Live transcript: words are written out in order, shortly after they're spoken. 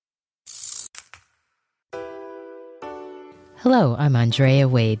Hello, I'm Andrea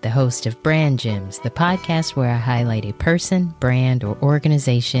Wade, the host of Brand Gems, the podcast where I highlight a person, brand, or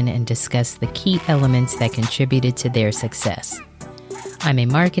organization and discuss the key elements that contributed to their success. I'm a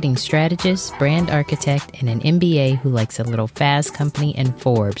marketing strategist, brand architect, and an MBA who likes a little Fast Company and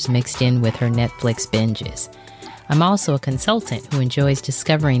Forbes mixed in with her Netflix binges. I'm also a consultant who enjoys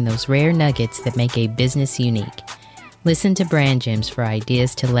discovering those rare nuggets that make a business unique. Listen to Brand Gems for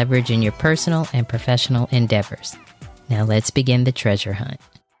ideas to leverage in your personal and professional endeavors. Now let's begin the treasure hunt.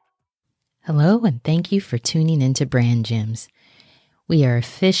 Hello, and thank you for tuning into Brand Gems. We are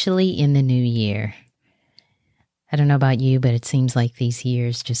officially in the new year. I don't know about you, but it seems like these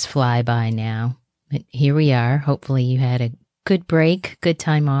years just fly by now. But here we are. Hopefully you had a good break, good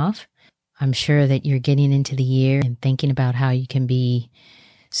time off. I'm sure that you're getting into the year and thinking about how you can be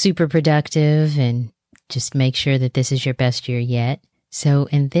super productive and just make sure that this is your best year yet. So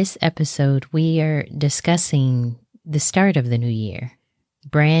in this episode, we are discussing the start of the new year,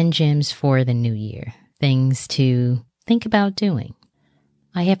 brand gems for the new year, things to think about doing.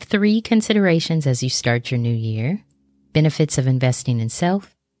 I have 3 considerations as you start your new year: benefits of investing in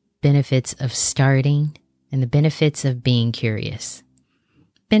self, benefits of starting, and the benefits of being curious.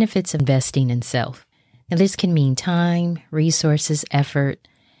 Benefits of investing in self. Now this can mean time, resources, effort.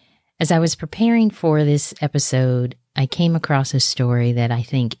 As I was preparing for this episode, I came across a story that I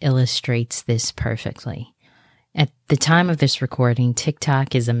think illustrates this perfectly. At the time of this recording,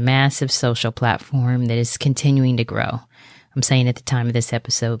 TikTok is a massive social platform that is continuing to grow. I'm saying at the time of this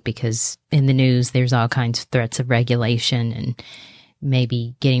episode because in the news, there's all kinds of threats of regulation and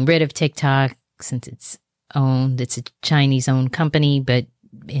maybe getting rid of TikTok since it's a Chinese-owned company,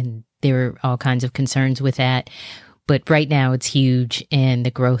 and there are all kinds of concerns with that. But right now it's huge and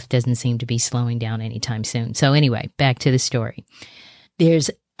the growth doesn't seem to be slowing down anytime soon. So anyway, back to the story.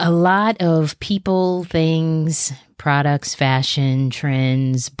 There's a lot of people, things, products, fashion,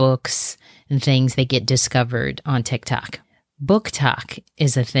 trends, books, and things that get discovered on TikTok. BookTok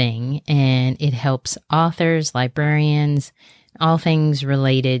is a thing, and it helps authors, librarians, all things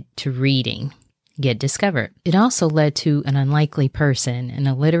related to reading get discovered. It also led to an unlikely person, an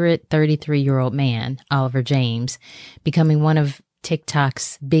illiterate 33-year-old man, Oliver James, becoming one of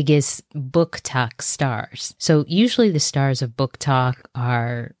TikTok's biggest BookTok stars. So usually the stars of BookTok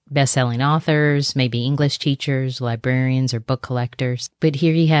are best-selling authors, maybe English teachers, librarians, or book collectors. But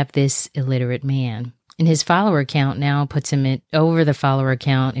here you have this illiterate man. And his follower count now puts him over the follower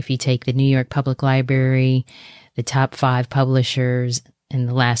count if you take the New York Public Library, the top 5 publishers, and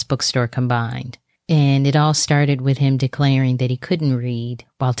the last bookstore combined. And it all started with him declaring that he couldn't read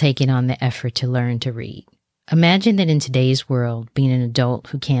while taking on the effort to learn to read. Imagine that in today's world, being an adult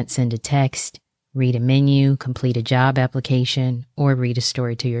who can't send a text, read a menu, complete a job application, or read a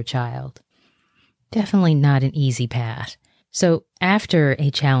story to your child. Definitely not an easy path. So after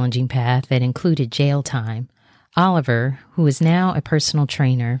a challenging path that included jail time, Oliver, who is now a personal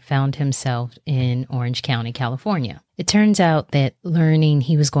trainer, found himself in Orange County, California. It turns out that learning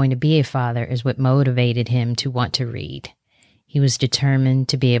he was going to be a father is what motivated him to want to read. He was determined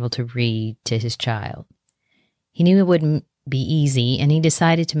to be able to read to his child. He knew it wouldn't be easy, and he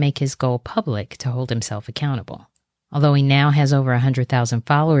decided to make his goal public to hold himself accountable. Although he now has over 100,000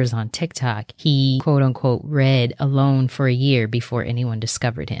 followers on TikTok, he, quote-unquote, read alone for a year before anyone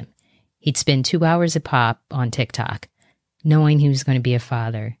discovered him. He'd spend 2 hours a pop on TikTok. Knowing he was going to be a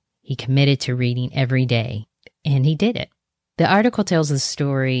father, he committed to reading every day, and he did it. The article tells the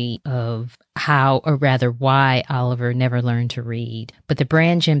story of how, or rather why, Oliver never learned to read. But the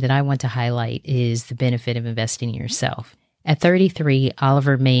brand gem that I want to highlight is the benefit of investing in yourself. At 33,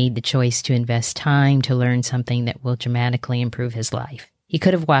 Oliver made the choice to invest time to learn something that will dramatically improve his life. He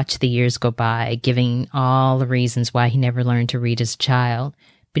could have watched the years go by, giving all the reasons why he never learned to read as a child,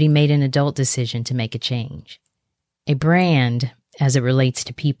 but he made an adult decision to make a change. A brand, as it relates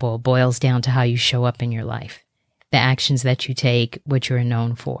to people, boils down to how you show up in your life, the actions that you take, what you are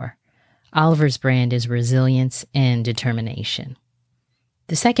known for. Oliver's brand is resilience and determination.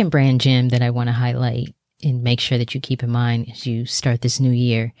 The second brand gem that I want to highlight and make sure that you keep in mind as you start this new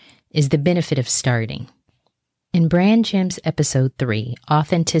year is the benefit of starting. In Brand Gems Episode 3,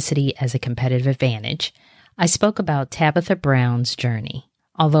 Authenticity as a Competitive Advantage, I spoke about Tabitha Brown's journey.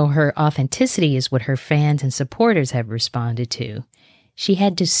 Although her authenticity is what her fans and supporters have responded to, she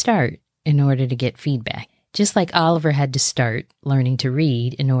had to start in order to get feedback. Just like Oliver had to start learning to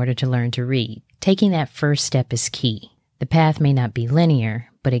read in order to learn to read. Taking that first step is key. The path may not be linear,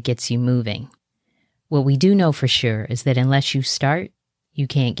 but it gets you moving. What we do know for sure is that unless you start, you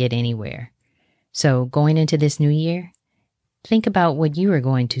can't get anywhere. So going into this new year, think about what you are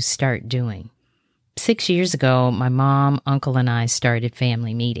going to start doing. 6 years ago, my mom, uncle, and I started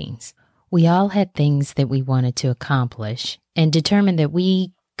family meetings. We all had things that we wanted to accomplish and determined that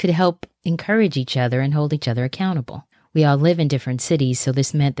we could help encourage each other and hold each other accountable. We all live in different cities, so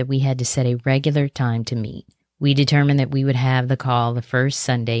this meant that we had to set a regular time to meet. We determined that we would have the call the first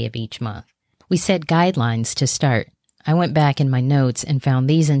Sunday of each month. We set guidelines to start. I went back in my notes and found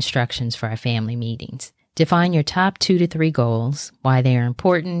these instructions for our family meetings. Define your top 2 to 3 goals, why they are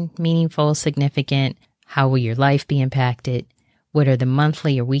important, meaningful, significant, how will your life be impacted, what are the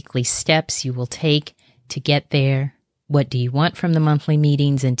monthly or weekly steps you will take to get there, what do you want from the monthly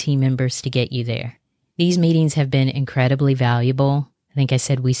meetings and team members to get you there. These meetings have been incredibly valuable. I think I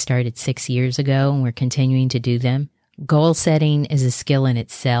said we started 6 years ago and we're continuing to do them. Goal setting is a skill in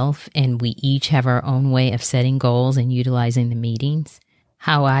itself, and we each have our own way of setting goals and utilizing the meetings.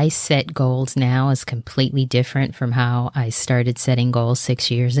 How I set goals now is completely different from how I started setting goals 6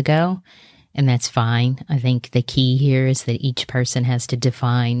 years ago, and that's fine. I think the key here is that each person has to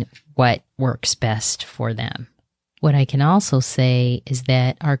define what works best for them. What I can also say is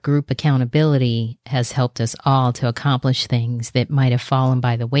that our group accountability has helped us all to accomplish things that might have fallen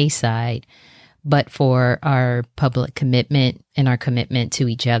by the wayside, but for our public commitment and our commitment to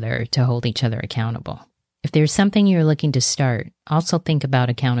each other to hold each other accountable. If there's something you're looking to start, also think about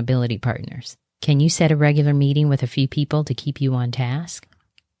accountability partners. Can you set a regular meeting with a few people to keep you on task?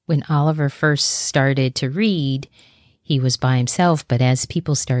 When Oliver first started to read, he was by himself, but as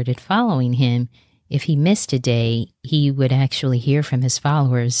people started following him, if he missed a day, he would actually hear from his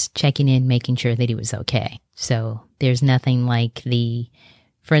followers checking in, making sure that he was okay. So there's nothing like the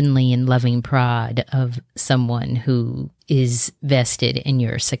friendly and loving prod of someone who is vested in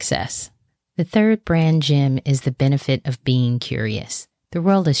your success. The third brand gem is the benefit of being curious. The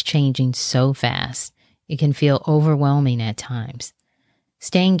world is changing so fast, it can feel overwhelming at times.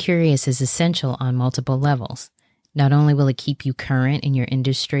 Staying curious is essential on multiple levels. Not only will it keep you current in your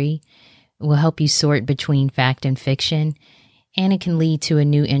industry, it will help you sort between fact and fiction, and it can lead to a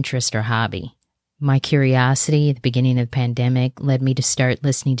new interest or hobby. My curiosity at the beginning of the pandemic led me to start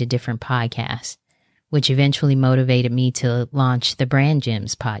listening to different podcasts, which eventually motivated me to launch the Brand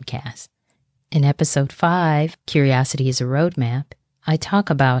Gems podcast. In episode 5, Curiosity is a Roadmap, I talk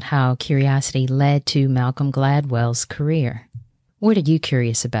about how curiosity led to Malcolm Gladwell's career. What are you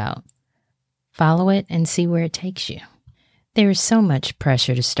curious about? Follow it and see where it takes you. There is so much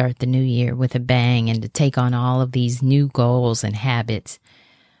pressure to start the new year with a bang and to take on all of these new goals and habits.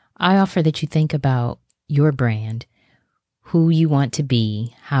 I offer that you think about your brand, who you want to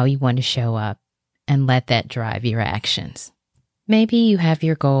be, how you want to show up, and let that drive your actions. Maybe you have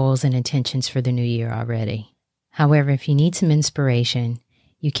your goals and intentions for the new year already. However, if you need some inspiration,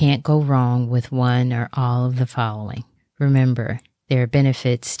 you can't go wrong with one or all of the following. Remember, there are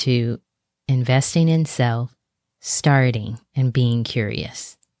benefits to investing in self, starting, and being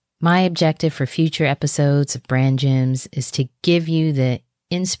curious. My objective for future episodes of Brand Gems is to give you the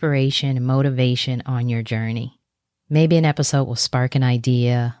inspiration and motivation on your journey. Maybe an episode will spark an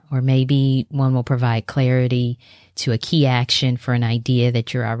idea, or maybe one will provide clarity to a key action for an idea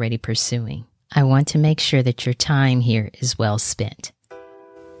that you're already pursuing. I want to make sure that your time here is well spent.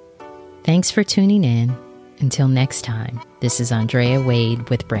 Thanks for tuning in. Until next time, this is Andrea Wade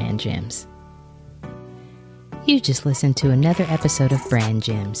with Brand Gems. You just listened to another episode of Brand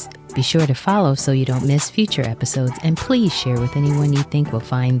Gems. Be sure to follow so you don't miss future episodes, and please share with anyone you think will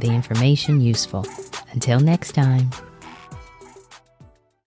find the information useful. Until next time.